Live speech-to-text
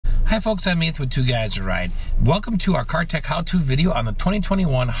Hi folks, I'm Heath with Two Guys to Ride. Welcome to our CarTech how-to video on the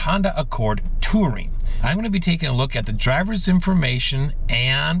 2021 Honda Accord Touring. I'm going to be taking a look at the driver's information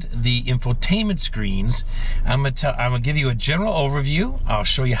and the infotainment screens. I'm going to give you a general overview. I'll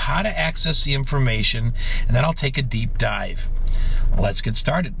show you how to access the information, and then I'll take a deep dive. Let's get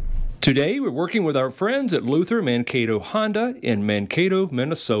started. Today we're working with our friends at Luther Mankato Honda in Mankato,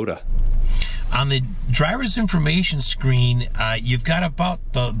 Minnesota. On the driver's information screen, you've got about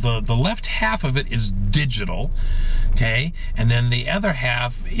the left half of it is digital, okay, and then the other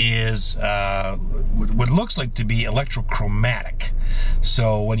half is what looks like to be electrochromatic.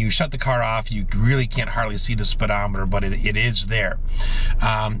 So when you shut the car off, you really can't hardly see the speedometer, but it is there.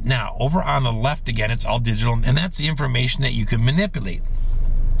 Now, over on the left again, it's all digital, and that's the information that you can manipulate.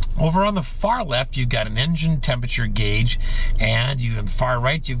 Over on the far left, you've got an engine temperature gauge, and on the far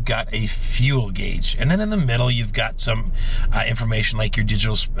right, you've got a fuel gauge. And then in the middle, you've got some information like your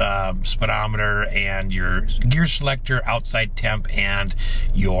digital speedometer and your gear selector, outside temp, and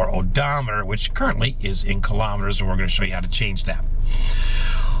your odometer, which currently is in kilometers, and we're going to show you how to change that.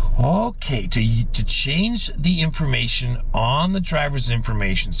 Okay, to change the information on the driver's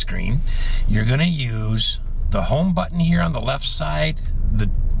information screen, you're going to use the home button here on the left side, the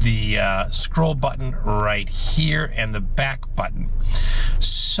scroll button right here, and the back button.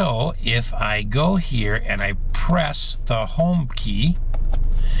 So if I go here and I press the home key,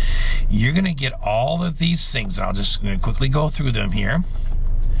 you're going to get all of these things. I'll just quickly go through them here.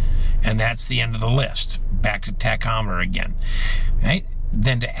 And that's the end of the list. Back to tachometer again. Right?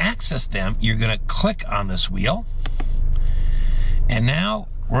 Then to access them, you're going to click on this wheel. And now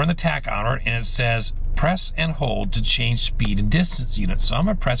we're in the tachometer, and it says press and hold to change speed and distance units. So I'm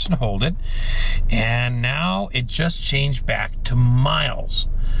going to press and hold it, and now it just changed back to miles.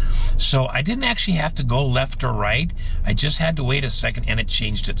 So I didn't actually have to go left or right. I just had to wait a second, and it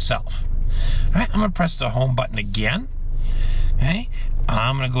changed itself. All right, I'm going to press the home button again. Okay,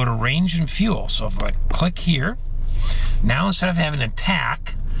 I'm going to go to range and fuel. So if I click here, now instead of having a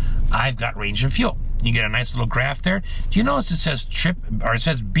tack, I've got range and fuel. You get a nice little graph there. Do you notice it says trip, or it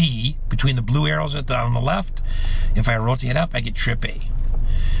says B between the blue arrows on the left? If I rotate it up, I get trip A.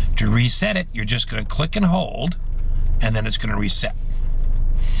 To reset it, you're just going to click and hold, and then it's going to reset.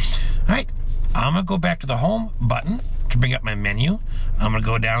 All right, I'm going to go back to the home button to bring up my menu. I'm going to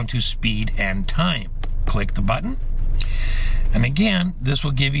go down to speed and time. Click the button. And again, this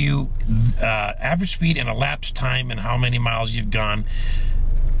will give you average speed and elapsed time and how many miles you've gone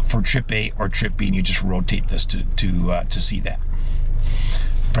for trip A or trip B, and you just rotate this to see that.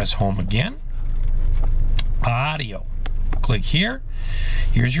 Press home again. Audio. Click here.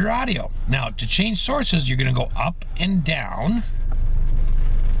 Here's your audio. Now, to change sources, you're going to go up and down.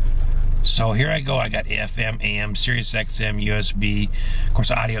 So here I go. I got FM, AM, Sirius XM, USB. Of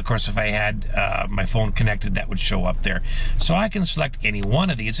course, audio. Of course, if I had my phone connected, that would show up there. So I can select any one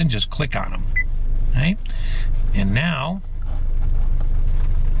of these and just click on them. Right? And now,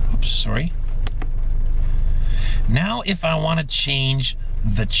 sorry. Now, if I want to change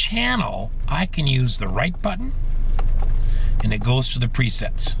the channel, I can use the right button, and it goes to the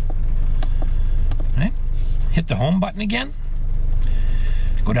presets. Right? Hit the home button again.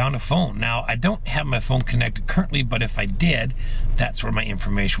 Go down to phone. Now, I don't have my phone connected currently, but if I did, that's where my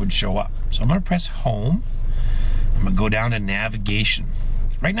information would show up. So I'm going to press home. I'm going to go down to navigation.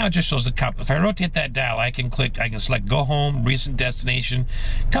 Right now it just shows the cup. If I rotate that dial, I can select go home, recent destination,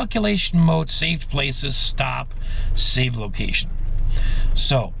 calculation mode, saved places, stop, save location.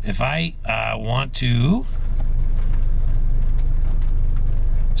 So if I want to,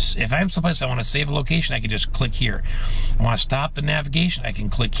 if I'm someplace I want to save a location, I can just click here. I want to stop the navigation, I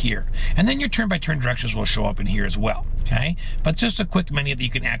can click here. And then your turn-by-turn directions will show up in here as well, okay? But it's just a quick menu that you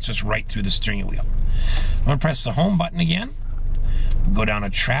can access right through the steering wheel. I'm going to press the home button again. Go down to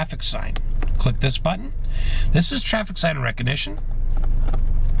traffic sign. Click this button. This is traffic sign recognition.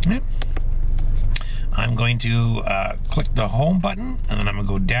 Okay. I'm going to click the home button, and then I'm going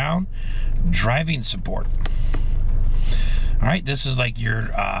to go down. Driving support. All right, this is like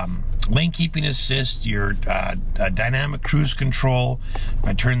your lane keeping assist, your dynamic cruise control. If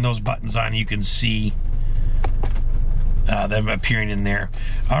I turn those buttons on, you can see them appearing in there.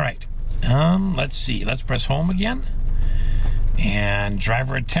 All right, let's see. Let's press home again. And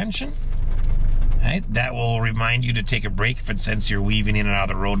driver attention. Right? That will remind you to take a break if it senses you're weaving in and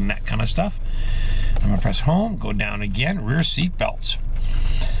out of the road and that kind of stuff. I'm going to press home, go down again, rear seat belts.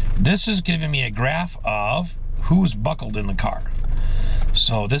 This is giving me a graph of who's buckled in the car.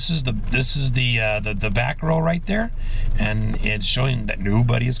 So this is the back row right there, and it's showing that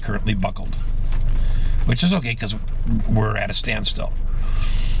nobody is currently buckled, which is okay because we're at a standstill.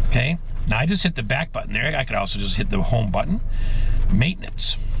 Okay, now I just hit the back button there. I could also just hit the home button.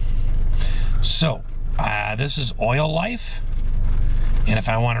 Maintenance. So this is oil life, and if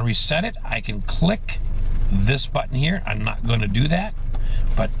I want to reset it, I can click this button here. I'm not going to do that,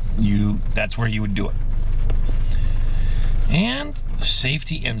 but that's where you would do it. And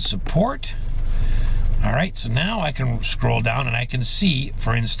safety and support. All right, so now I can scroll down and I can see,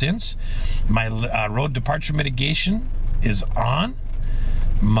 for instance, my road departure mitigation is on.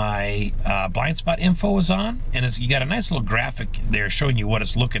 My blind spot info is on, and you got a nice little graphic there showing you what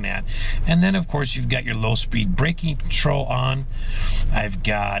it's looking at. And then, of course, you've got your low speed braking control on. I've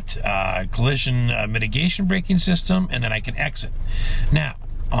got collision mitigation braking system, and then I can exit. Now,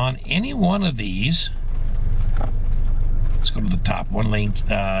 on any one of these, let's go to the top one lane,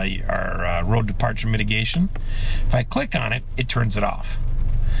 our road departure mitigation. If I click on it, it turns it off.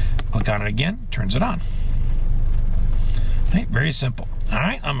 Click on it again, turns it on. Okay, very simple. All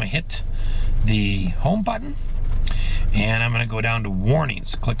right, I'm gonna hit the home button, and I'm gonna go down to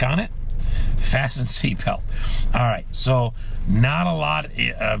warnings. Click on it, fasten seatbelt. All right, so not a lot.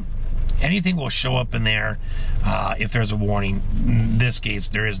 Anything will show up in there if there's a warning. In this case,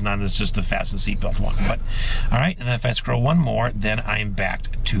 there is none. It's just the fasten seatbelt one. But all right, and then if I scroll one more, then I'm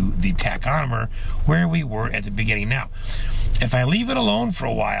back to the tachometer where we were at the beginning. Now, if I leave it alone for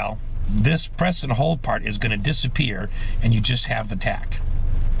a while, this press and hold part is going to disappear, and you just have the tach.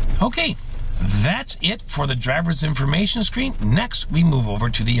 Okay, that's it for the driver's information screen. Next, we move over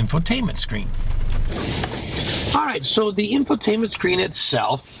to the infotainment screen. All right, so the infotainment screen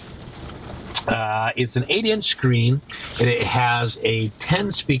itself, it's an 8-inch screen. It has a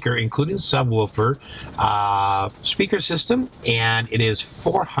 10-speaker, including subwoofer, speaker system, and it is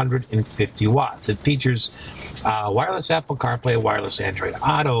 450 watts. It features wireless Apple CarPlay, wireless Android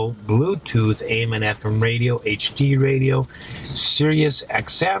Auto, Bluetooth, AM and FM radio, HD radio, Sirius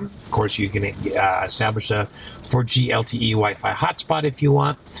XM. Of course, you can establish a 4G LTE Wi-Fi hotspot if you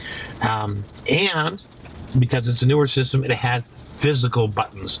want. And because it's a newer system, it has physical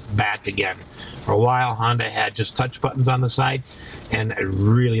buttons back again. For a while, Honda had just touch buttons on the side, and I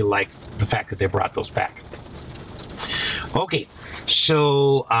really like the fact that they brought those back. Okay,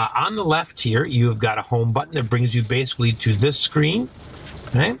 so on the left here, you've got a home button that brings you basically to this screen.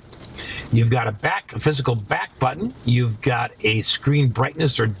 Okay, you've got a physical back button. You've got a screen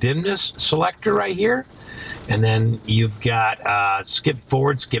brightness or dimness selector right here. And then you've got skip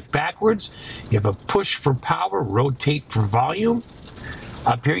forward, skip backwards. You have a push for power, rotate for volume.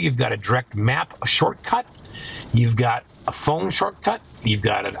 Up here, you've got a direct map shortcut. You've got a phone shortcut. You've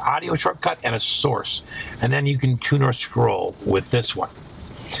got an audio shortcut and a source. And then you can tune or scroll with this one.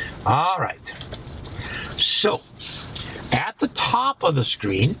 All right. So, at the top of the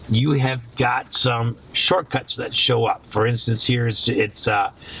screen, you have got some shortcuts that show up. For instance, here it's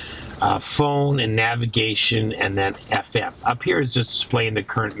phone and navigation, and then FM. Up here is just displaying the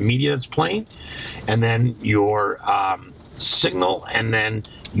current media that's playing, and then your signal, and then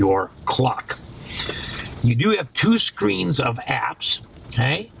your clock. You do have two screens of apps.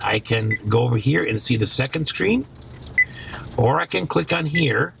 Okay, I can go over here and see the second screen, or I can click on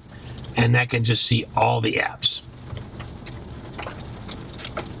here, and I can just see all the apps.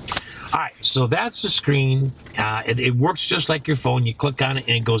 All right, so that's the screen. It works just like your phone. You click on it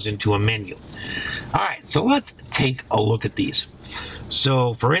and it goes into a menu. All right, so let's take a look at these.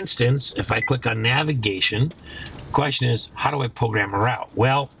 So for instance, if I click on navigation, the question is, how do I program a route?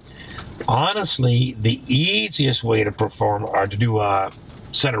 Well, honestly, the easiest way to perform or to do a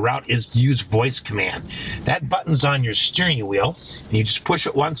set a route is to use voice command. That button's on your steering wheel, and you just push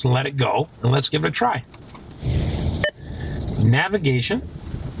it once and let it go, and let's give it a try. Navigation.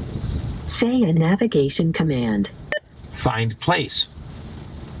 Say a navigation command. Find place.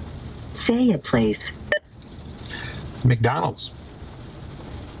 Say a place. McDonald's.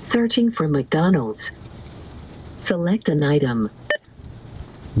 Searching for McDonald's. Select an item.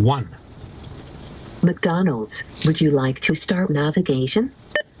 1. McDonald's. Would you like to start navigation?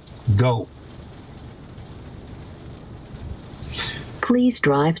 Go. Please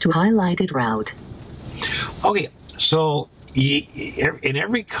drive to highlighted route. Okay, so in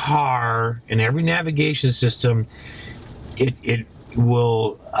every car, in every navigation system, it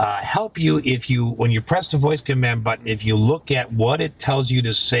will help you if when you press the voice command button, if you look at what it tells you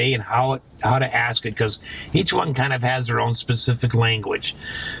to say and how to ask it, because each one kind of has their own specific language.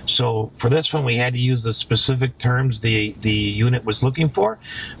 So for this one, we had to use the specific terms the unit was looking for,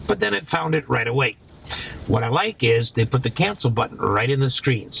 but then it found it right away. What I like is they put the cancel button right in the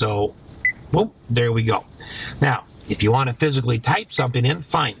screen. So, boom, there we go. Now, If you want to physically type something in,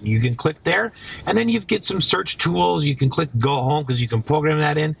 fine. You can click there, and then you get some search tools. You can click Go Home because you can program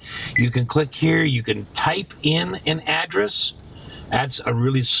that in. You can click here. You can type in an address. That's a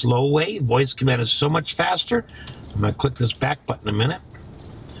really slow way. Voice command is so much faster. I'm going to click this back button in a minute.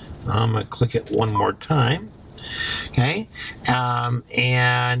 I'm going to click it one more time. Okay,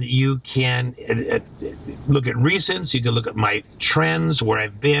 and you can look at recents, you can look at my trends, where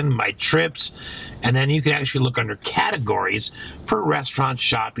I've been, my trips, and then you can actually look under categories for restaurants,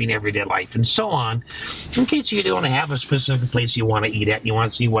 shopping, everyday life, and so on, in case you don't have a specific place you want to eat at, you want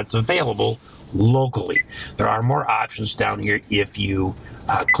to see what's available locally. There are more options down here if you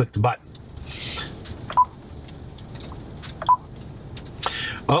click the button.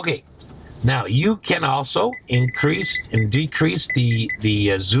 Okay. Now, you can also increase and decrease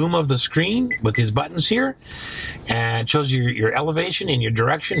the zoom of the screen with these buttons here. And it shows you your elevation and your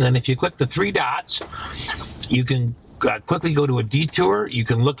direction. And then if you click the three dots, you can quickly go to a detour. You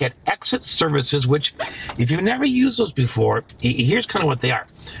can look at exit services, which, if you've never used those before, here's kind of what they are.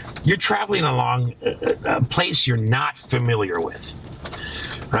 You're traveling along a place you're not familiar with.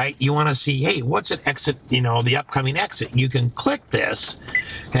 Right? You want to see, hey, what's an exit, you know, the upcoming exit. You can click this,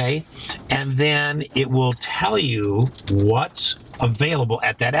 okay, and then it will tell you what's available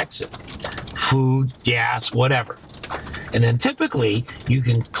at that exit. Food, gas, whatever. And then typically, you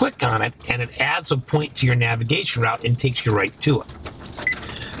can click on it, and it adds a point to your navigation route and takes you right to it.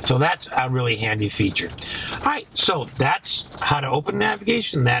 So that's a really handy feature. All right, so that's how to open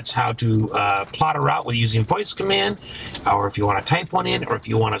navigation. That's how to plot a route with using voice command, or if you want to type one in, or if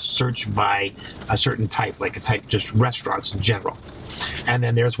you want to search by a certain type, like a type just restaurants in general. And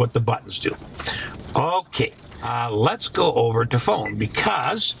then there's what the buttons do. Okay, let's go over to phone,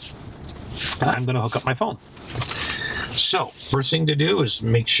 because I'm going to hook up my phone. So first thing to do is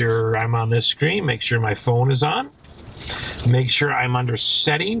make sure I'm on this screen, make sure my phone is on. Make sure I'm under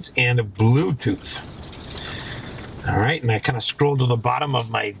settings and Bluetooth. All right, and I kind of scroll to the bottom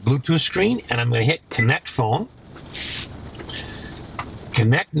of my Bluetooth screen, and I'm going to hit connect phone,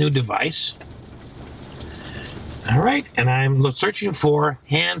 connect new device. All right, and I'm searching for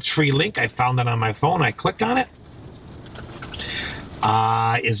hands-free link. I found that on my phone. I click on it.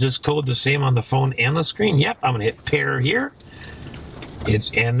 Is this code the same on the phone and the screen? Yep, I'm going to hit pair here.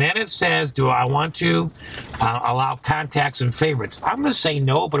 And then it says, do I want to allow contacts and favorites? I'm going to say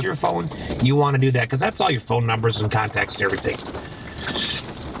no, but if your phone, you want to do that, because that's all your phone numbers and contacts and everything.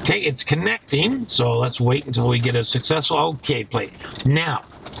 Okay, it's connecting, so let's wait until we get a successful OK play. Now,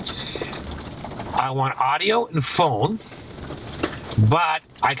 I want audio and phone, but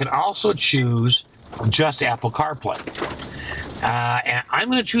I can also choose just Apple CarPlay. And I'm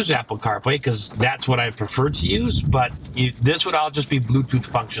going to choose Apple CarPlay because that's what I prefer to use, but this would all just be Bluetooth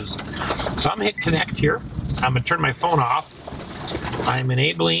functions. So I'm going to hit connect here. I'm going to turn my phone off. I'm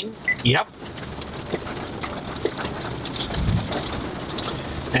enabling, yep.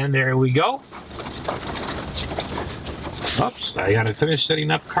 And there we go. Oops, I got to finish setting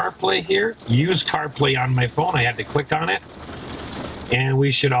up CarPlay here. Use CarPlay on my phone. I had to click on it. And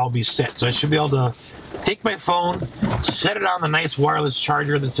we should all be set. So I should be able to take my phone, set it on the nice wireless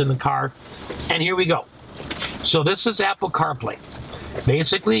charger that's in the car, and here we go. So this is Apple CarPlay.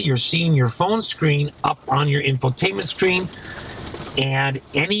 Basically, you're seeing your phone screen up on your infotainment screen, and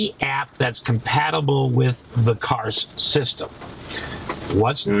any app that's compatible with the car's system.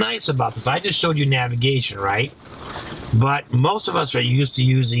 What's nice about this, I just showed you navigation, right? But most of us are used to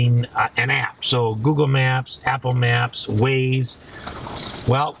using an app. So Google Maps, Apple Maps, Waze.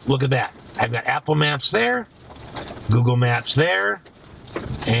 Well, look at that. I've got Apple Maps there, Google Maps there,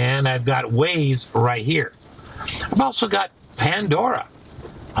 and I've got Waze right here. I've also got Pandora.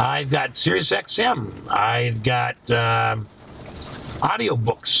 I've got SiriusXM. I've got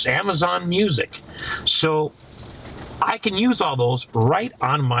audiobooks, Amazon Music. So I can use all those right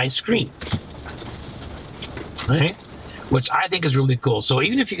on my screen. Okay? Which I think is really cool. So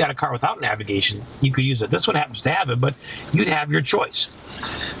even if you got a car without navigation, you could use it. This one happens to have it, but you'd have your choice.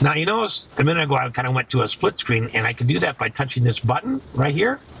 Now, you notice a minute ago I kind of went to a split screen, and I can do that by touching this button right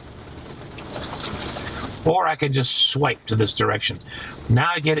here. Or I can just swipe to this direction.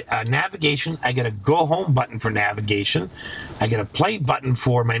 Now I get a navigation. I get a go home button for navigation. I get a play button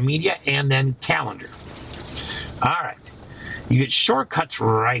for my media, and then calendar. All right. You get shortcuts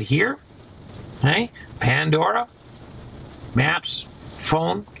right here. Okay? Pandora. Maps,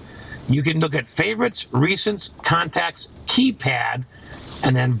 phone. You can look at favorites, recents, contacts, keypad,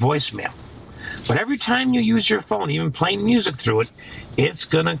 and then voicemail. But every time you use your phone, even playing music through it, it's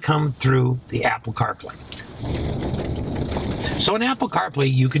going to come through the Apple CarPlay. So in Apple CarPlay,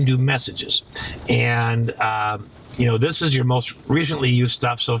 you can do messages. And you know, this is your most recently used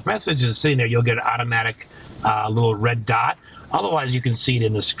stuff. So if message is sitting there, you'll get an automatic little red dot. Otherwise, you can see it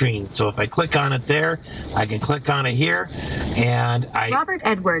in the screen. So if I click on it there, I can click on it here, and Robert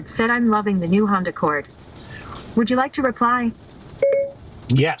Edwards said, "I'm loving the new Honda Accord. Would you like to reply?"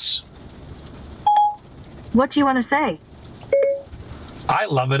 Yes. What do you want to say? I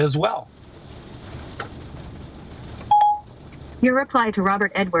love it as well. Your reply to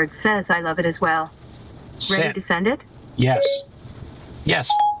Robert Edwards says, "I love it as well." Ready Sent. to send it? Yes. Yes.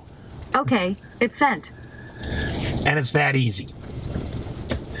 Okay, it's sent. And it's that easy.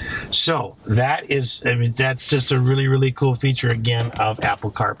 So that is, I mean, that's just a really, really cool feature again of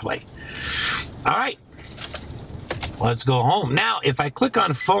Apple CarPlay. All right, let's go home. Now, if I click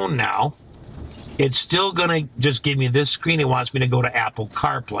on phone now, it's still gonna just give me this screen. It wants me to go to Apple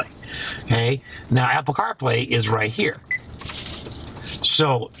CarPlay. Okay, now Apple CarPlay is right here.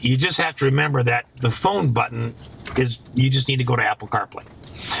 So you just have to remember that the phone button is, you just need to go to Apple CarPlay.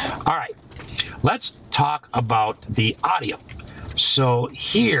 All right, let's talk about the audio. So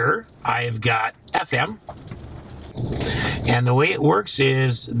here I've got FM, and the way it works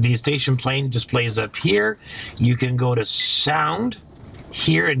is the station plane just plays up here. You can go to sound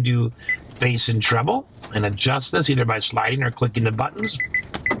here and do bass and treble and adjust this either by sliding or clicking the buttons.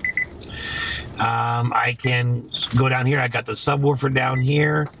 I can go down here. I got the subwoofer down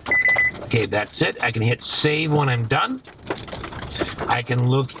here. Okay, that's it. I can hit save when I'm done. I can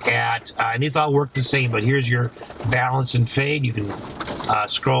look at, and these all work the same, but here's your balance and fade. You can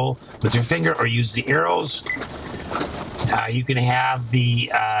scroll with your finger or use the arrows. You can have the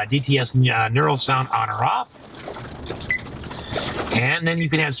DTS neural sound on or off. And then you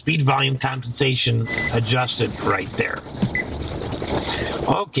can have speed volume compensation adjusted right there.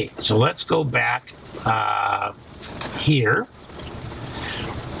 Okay, so let's go back here.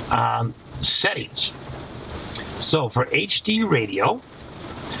 Settings. So for HD radio,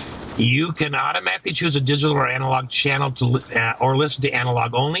 you can automatically choose a digital or analog channel to or listen to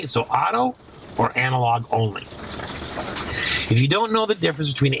analog only. So auto or analog only. If you don't know the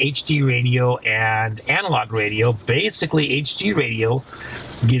difference between HD radio and analog radio, basically HD radio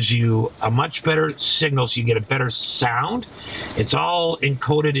gives you a much better signal, so you get a better sound. It's all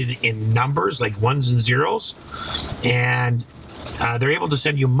encoded in numbers, like ones and zeros, and they're able to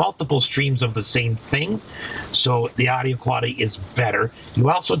send you multiple streams of the same thing, so the audio quality is better. You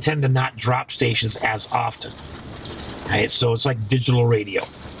also tend to not drop stations as often. Right? So it's like digital radio.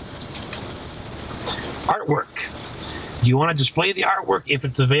 Artwork. Do you want to display the artwork if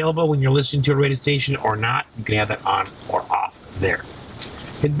it's available when you're listening to a radio station or not? You can have that on or off there.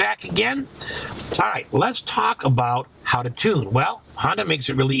 Hit back again. All right, let's talk about how to tune. Well, Honda makes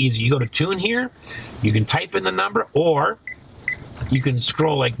it really easy. You go to tune here, you can type in the number, or you can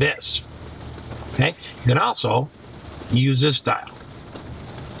scroll like this. Okay, you can also use this dial.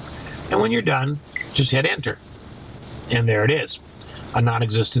 And when you're done, just hit enter. And there it is, a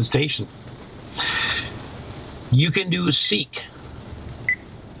non-existent station. You can do seek.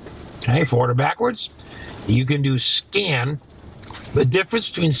 Okay, forward or backwards. You can do scan. The difference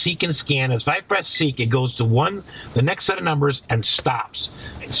between seek and scan is if I press seek, it goes to the next set of numbers and stops.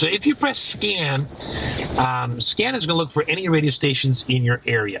 So if you press scan, scan is going to look for any radio stations in your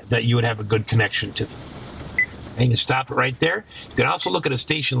area that you would have a good connection to. And you can stop it right there. You can also look at a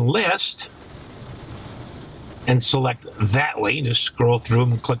station list and select that way. You just scroll through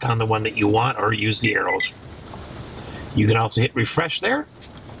them and click on the one that you want or use the arrows. You can also hit refresh there.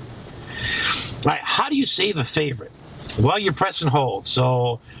 All right, how do you save a favorite? Well, you press and hold.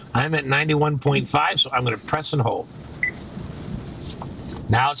 So I'm at 91.5, so I'm going to press and hold.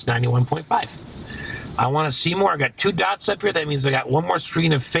 Now it's 91.5. I want to see more. I got 2 dots up here. That means I got one more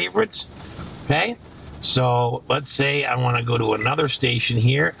screen of favorites. Okay, so let's say I want to go to another station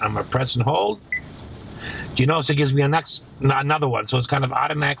here. I'm going to press and hold. Do you notice it gives me another one? So it's kind of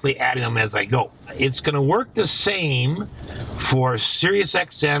automatically adding them as I go. It's going to work the same for Sirius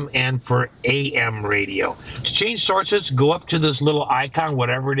XM and for AM radio. To change sources, go up to this little icon,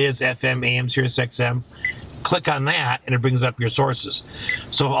 whatever it is, FM, AM, Sirius XM. Click on that and it brings up your sources.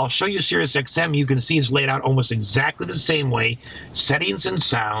 So I'll show you Sirius XM. You can see it's laid out almost exactly the same way. Settings and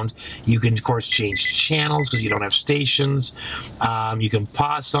sound. You can of course change channels because you don't have stations. You can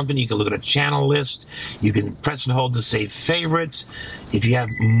pause something. You can look at a channel list. You can press and hold to save favorites. If you have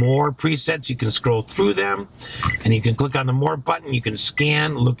more presets, you can scroll through them, and you can click on the more button. You can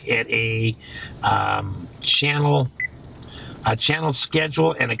scan, look at a channel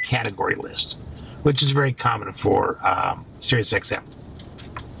schedule and a category list, which is very common for Sirius XM.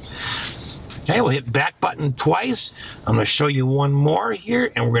 Okay, we'll hit back button twice. I'm going to show you one more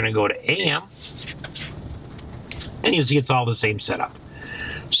here, and we're going to go to AM. And you see it's all the same setup.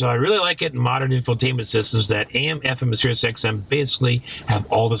 So I really like it in modern infotainment systems that AM, FM, and Sirius XM basically have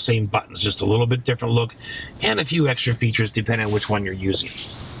all the same buttons, just a little bit different look and a few extra features depending on which one you're using.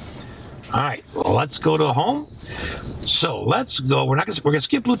 All right, well, let's go to home. So let's go. We're gonna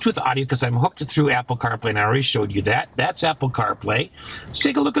skip Bluetooth audio because I'm hooked through Apple CarPlay, and I already showed you that. That's Apple CarPlay. Let's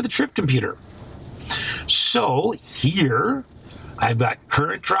take a look at the trip computer. So here I've got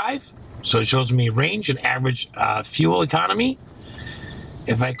current drive, so it shows me range and average fuel economy.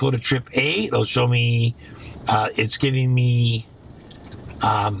 If I go to trip A, it'll show me, it's giving me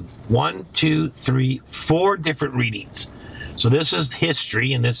 1, 2, 3, 4 different readings. So this is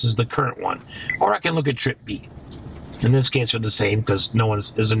history and this is the current one. Or I can look at trip B. In this case, they're the same because no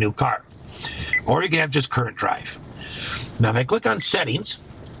one's is a new car. Or you can have just current drive. Now, if I click on settings,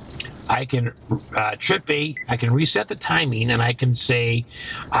 I can, trip A, I can reset the timing and I can say,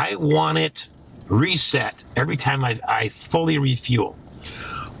 I want it reset every time I fully refuel.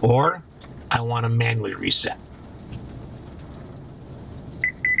 Or I want to manually reset.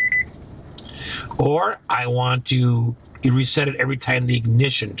 Or I want to reset it every time the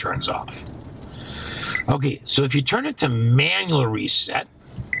ignition turns off. Okay, so if you turn it to manual reset,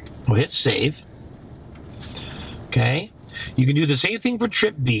 we'll hit save. Okay, you can do the same thing for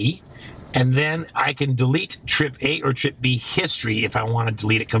trip B, and then I can delete trip A or trip B history if I want to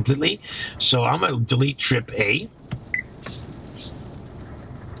delete it completely. So I'm going to delete trip A.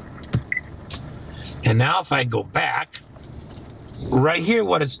 And now if I go back, right here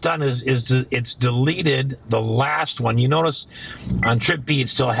what it's done is it's deleted the last one. You notice on trip B it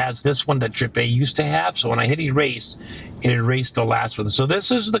still has this one that trip A used to have. So when I hit erase, it erased the last one. So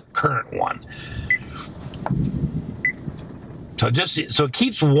this is the current one. So it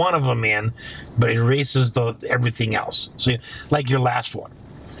keeps one of them in, but it erases everything else. So like your last one.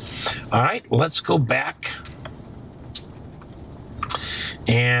 All right, let's go back.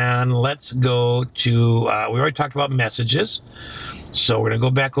 And let's go to, we already talked about messages. So we're going to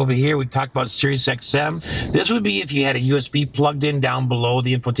go back over here. We talked about Sirius XM. This would be if you had a USB plugged in down below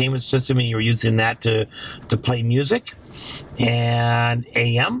the infotainment system and you were using that to play music. And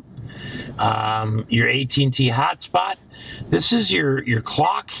AM, your AT&T hotspot. This is your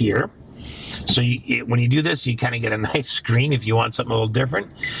clock here. So when you do this, you kind of get a nice screen if you want something a little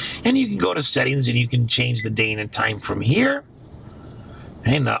different. And you can go to settings and you can change the day and time from here.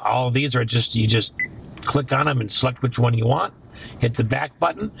 And all of these are you just click on them and select which one you want, hit the back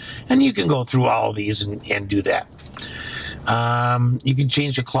button, and you can go through all of these and do that. You can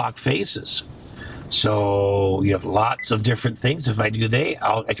change the clock faces. So you have lots of different things. If I do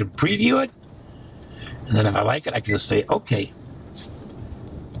I can preview it, and then if I like it, I can just say, okay.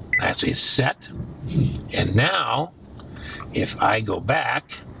 I say set, and now if I go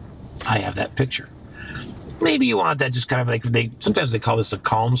back, I have that picture. Maybe you want that just kind of like sometimes they call this a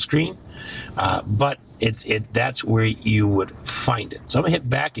calm screen, but that's where you would find it. So I'm gonna hit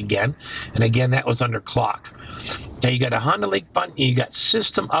back again, and again that was under clock. Now you got a Honda Link button, you got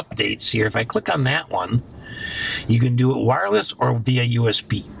system updates here. If I click on that one, you can do it wireless or via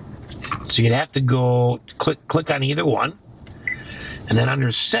USB. So you'd have to go click on either one, and then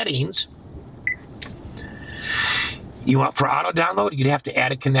under settings, you want for auto download, you'd have to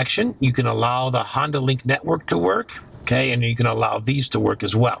add a connection. You can allow the Honda Link network to work, okay, and you can allow these to work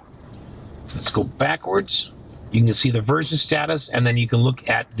as well. Let's go backwards. You can see the version status, and then you can look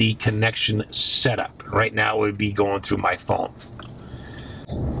at the connection setup. Right now, it would be going through my phone.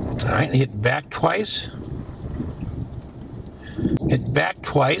 All right, hit back twice. Hit back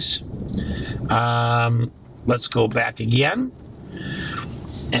twice. Let's go back again,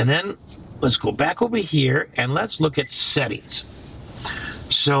 and then let's go back over here and let's look at settings.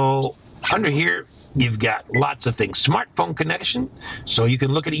 So under here, you've got lots of things. Smartphone connection. So you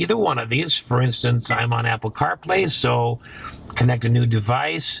can look at either one of these. For instance, I'm on Apple CarPlay, so connect a new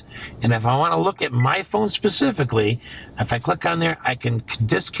device. And if I want to look at my phone specifically, if I click on there, I can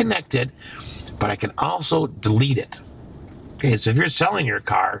disconnect it, but I can also delete it. Okay, so if you're selling your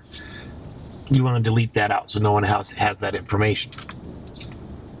car, you want to delete that out so no one else has that information.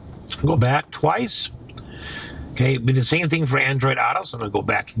 Go back twice. Okay, be the same thing for Android Auto, so I'm going to go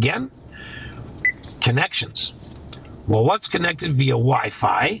back again. Connections. Well, what's connected via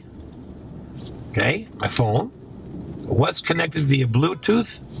Wi-Fi? Okay, my phone. What's connected via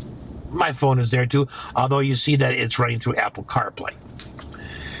Bluetooth? My phone is there too, although you see that it's running through Apple CarPlay.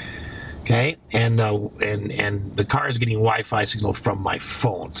 Okay, and the car is getting Wi-Fi signal from my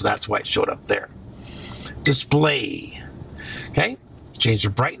phone, so that's why it showed up there. Display. Okay. Change the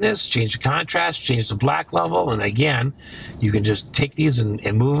brightness, change the contrast, change the black level, and again, you can just take these and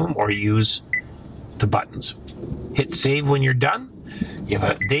move them or use the buttons. Hit save when you're done. You have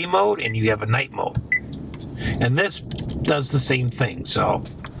a day mode and you have a night mode. And this does the same thing, so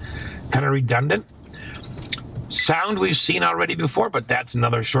kind of redundant. Sound we've seen already before, but that's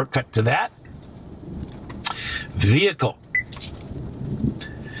another shortcut to that. Vehicle.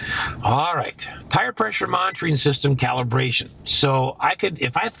 All right, tire pressure monitoring system calibration. So I could,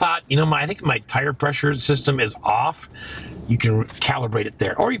 if I thought, you know, I think my tire pressure system is off, you can calibrate it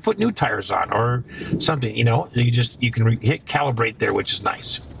there, or you put new tires on, or something. You know, you can hit calibrate there, which is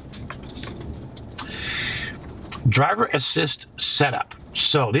nice. Driver assist setup.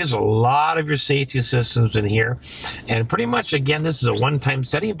 So there's a lot of your safety systems in here, and pretty much again, this is a one-time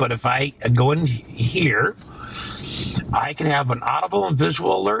setting. But if I go in here, I can have an audible and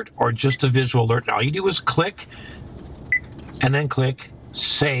visual alert or just a visual alert. All you do is click and then click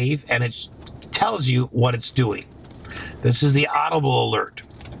save, and it tells you what it's doing. This is the audible alert.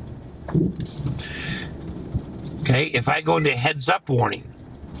 Okay, if I go into heads up warning,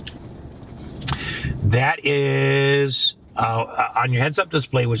 that is on your heads up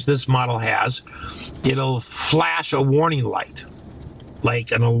display, which this model has, it'll flash a warning light,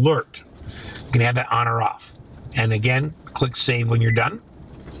 like an alert. You can have that on or off. And again, click save when you're done.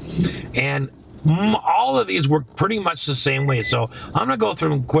 And all of these work pretty much the same way. So I'm going to go through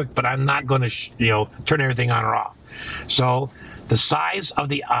them quick, but I'm not going to, turn everything on or off. So the size of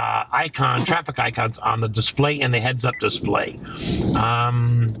the traffic icons on the display and the heads-up display.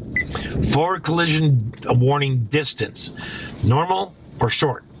 Forward collision warning distance, normal or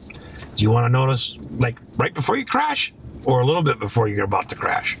short. Do you want to notice, like, right before you crash? Or a little bit before you're about to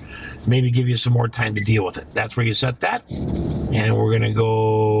crash. Maybe give you some more time to deal with it. That's where you set that. And we're going to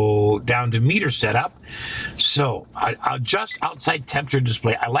go down to meter setup. So I'll just outside temperature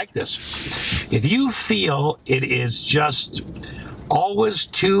display. I like this. If you feel it is just always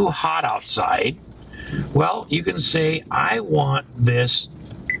too hot outside, well, you can say, I want this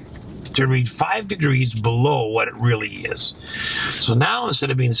to read 5 degrees below what it really is. So now instead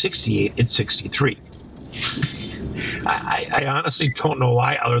of being 68, it's 63. I honestly don't know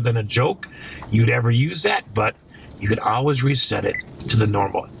why, other than a joke, you'd ever use that, but you could always reset it to the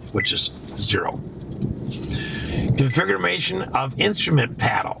normal, which is 0. Configuration of instrument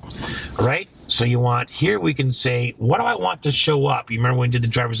panel, right? So you want, here we can say, what do I want to show up? You remember when we did the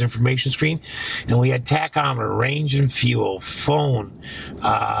driver's information screen? And we had tachometer, range and fuel, phone,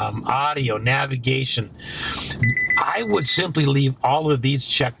 audio, navigation. I would simply leave all of these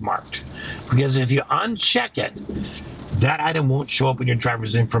check marked, because if you uncheck it, that item won't show up in your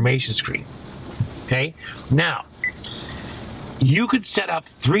driver's information screen. Okay? Now, you could set up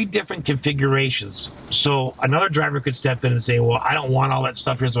 3 different configurations. So another driver could step in and say, well, I don't want all that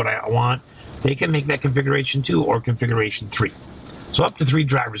stuff. Here's what I want. They can make that configuration 2 or configuration 3. So up to 3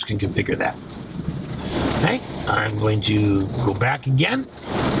 drivers can configure that. Okay? I'm going to go back again.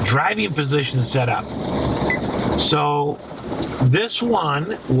 Driving position setup. So this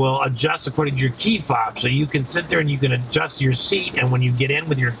one will adjust according to your key fob. So you can sit there and you can adjust your seat, and when you get in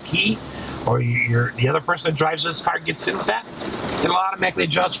with your key, or the other person that drives this car gets in with that, it'll automatically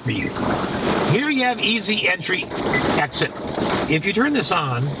adjust for you. Here you have easy entry, exit. If you turn this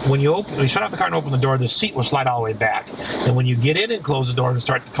on, when you shut off the car and open the door, the seat will slide all the way back. And when you get in and close the door and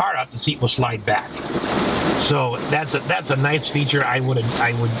start the car up, the seat will slide back. So that's a nice feature. I would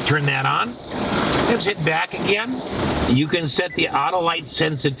turn that on. Let's hit back again. You can set the auto light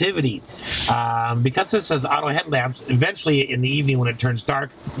sensitivity. Because this says auto headlamps, eventually in the evening when it turns dark,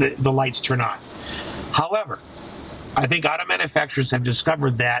 the lights turn on. However, I think auto manufacturers have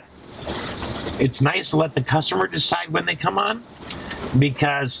discovered that it's nice to let the customer decide when they come on,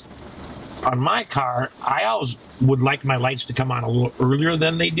 because on my car, I always would like my lights to come on a little earlier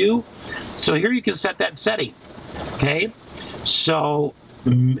than they do. So here you can set that setting. Okay, so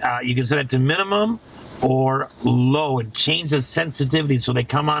you can set it to minimum or low and change the sensitivity so they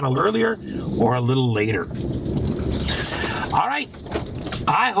come on a little earlier or a little later. All right,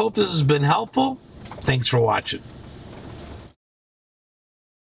 I hope this has been helpful. Thanks for watching.